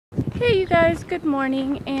you guys, good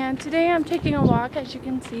morning, and today I'm taking a walk. As you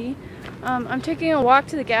can see, I'm taking a walk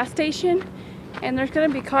to the gas station, and there's going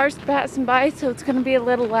to be cars passing by, so it's going to be a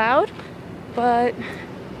little loud, but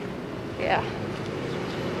yeah.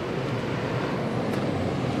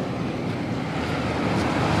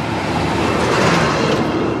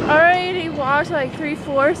 Already walked like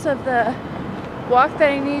 3/4 of the walk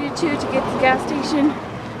that I needed to get to the gas station,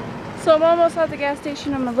 so I'm almost at the gas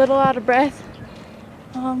station. I'm a little out of breath.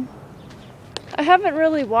 I haven't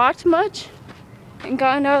really walked much and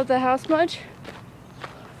gotten out of the house much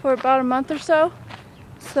for about a month or so.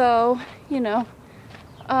 So, you know,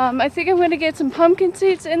 I think I'm going to get some pumpkin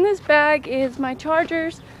seeds. In this bag is my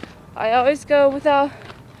chargers. I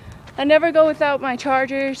never go without my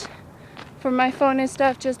chargers for my phone and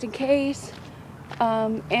stuff, just in case.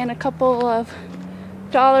 And a couple of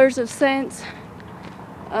dollars of cents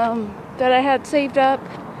that I had saved up.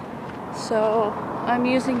 So I'm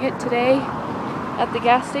using it today at the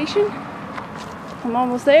gas station. I'm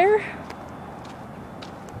almost there.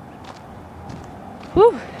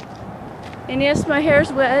 Whew. And yes, my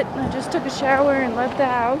hair's wet. I just took a shower and left the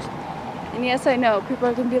house. And yes, I know people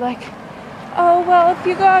are gonna be like, oh well, if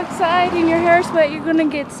you go outside and your hair's wet, you're gonna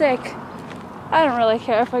get sick. I don't really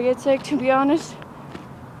care if I get sick, to be honest.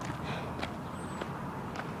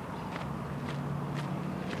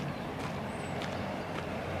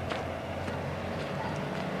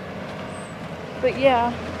 But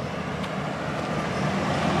yeah.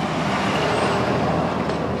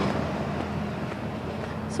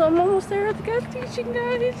 So I'm almost there at the gas station,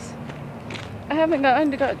 guys. I haven't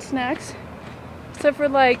got snacks, except for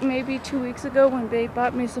like maybe 2 weeks ago when Babe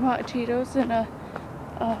bought me some hot Cheetos and a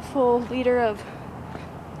full liter of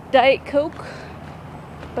Diet Coke.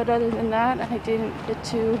 But other than that, I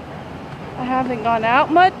haven't gone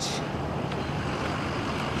out much.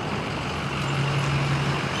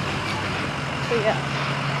 But yeah,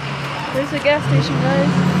 there's the gas station,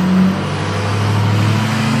 guys.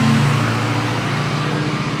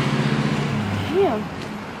 Damn,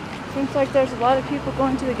 seems like there's a lot of people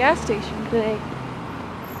going to the gas station today.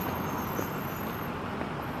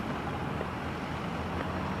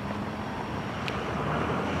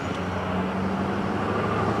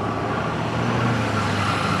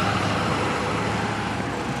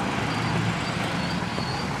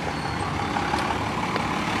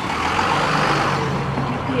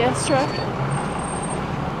 Truck.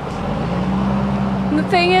 And the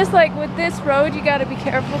thing is, like with this road, you got to be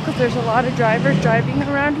careful because there's a lot of drivers driving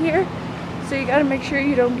around here, so you got to make sure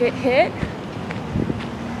you don't get hit.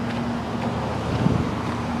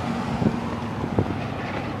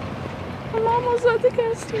 I'm almost at the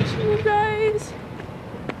gas station, you guys.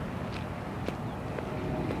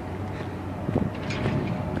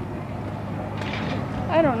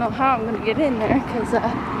 I don't know how I'm gonna get in there because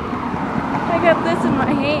I got this in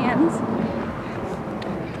my hands.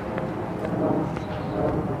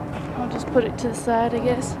 I'll just put it to the side, I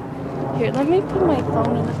guess. Here, let me put my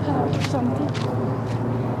phone in the pouch or something.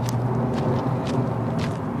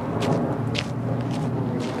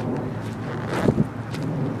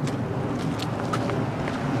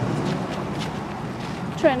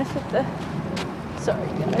 I'm trying to fit the... Sorry,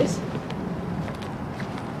 guys.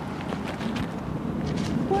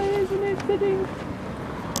 Why isn't it fitting?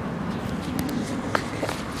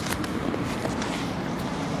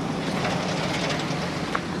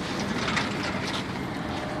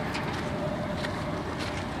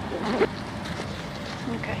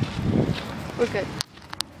 Okay, we're good.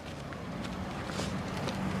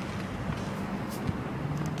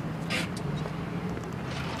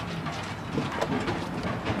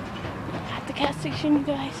 At the gas station, you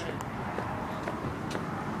guys.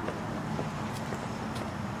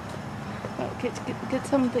 Well, get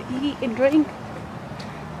something to eat and drink.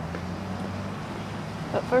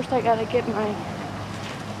 But first I gotta get my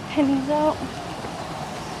pennies out.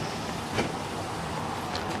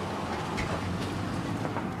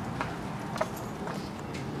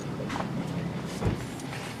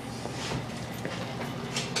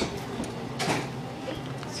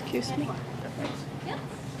 Excuse me.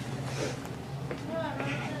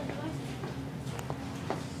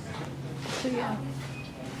 So yeah,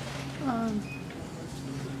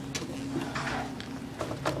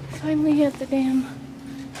 finally at the damn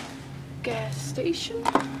gas station.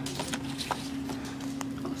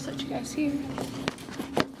 I'll set you guys here.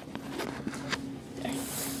 There.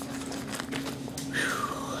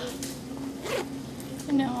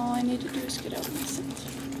 And now all I need to do is get out my sense.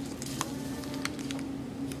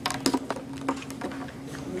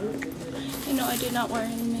 You know, I did not wear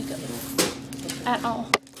any makeup at all.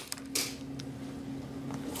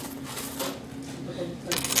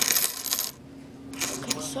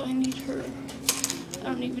 so I need her. I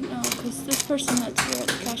don't even know, because this person that's here at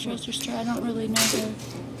the cash register, I don't really know her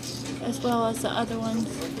as well as the other ones.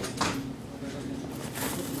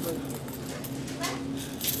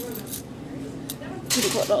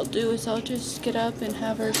 What I'll do is I'll just get up and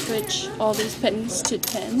have her switch all these pennies to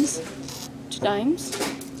tens, to dimes.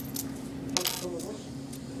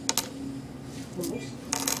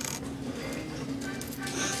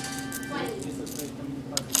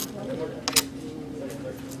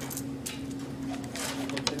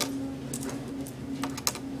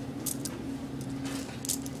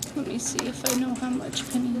 Let me see if I know how much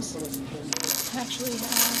pennies I actually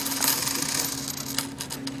have.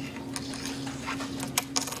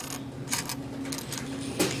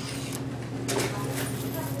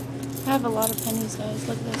 I have a lot of pennies, guys.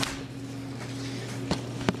 Look at this.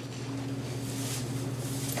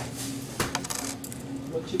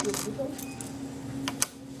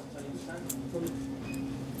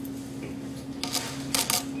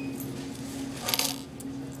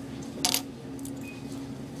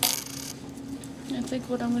 I think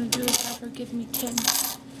what I'm going to do is have her give me 10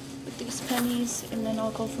 with these pennies, and then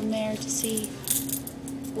I'll go from there to see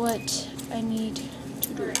what I need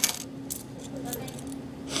to do.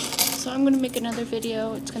 So I'm going to make another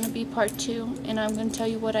video. It's going to be part 2, and I'm going to tell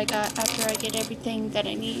you what I got after I get everything that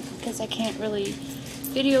I need, because I can't really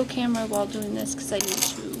video camera while doing this because I need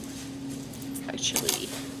to actually,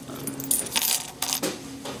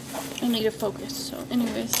 I need to focus. So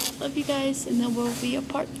anyways, love you guys, and there will be a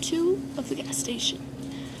part 2 of the gas station.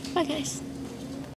 Bye guys.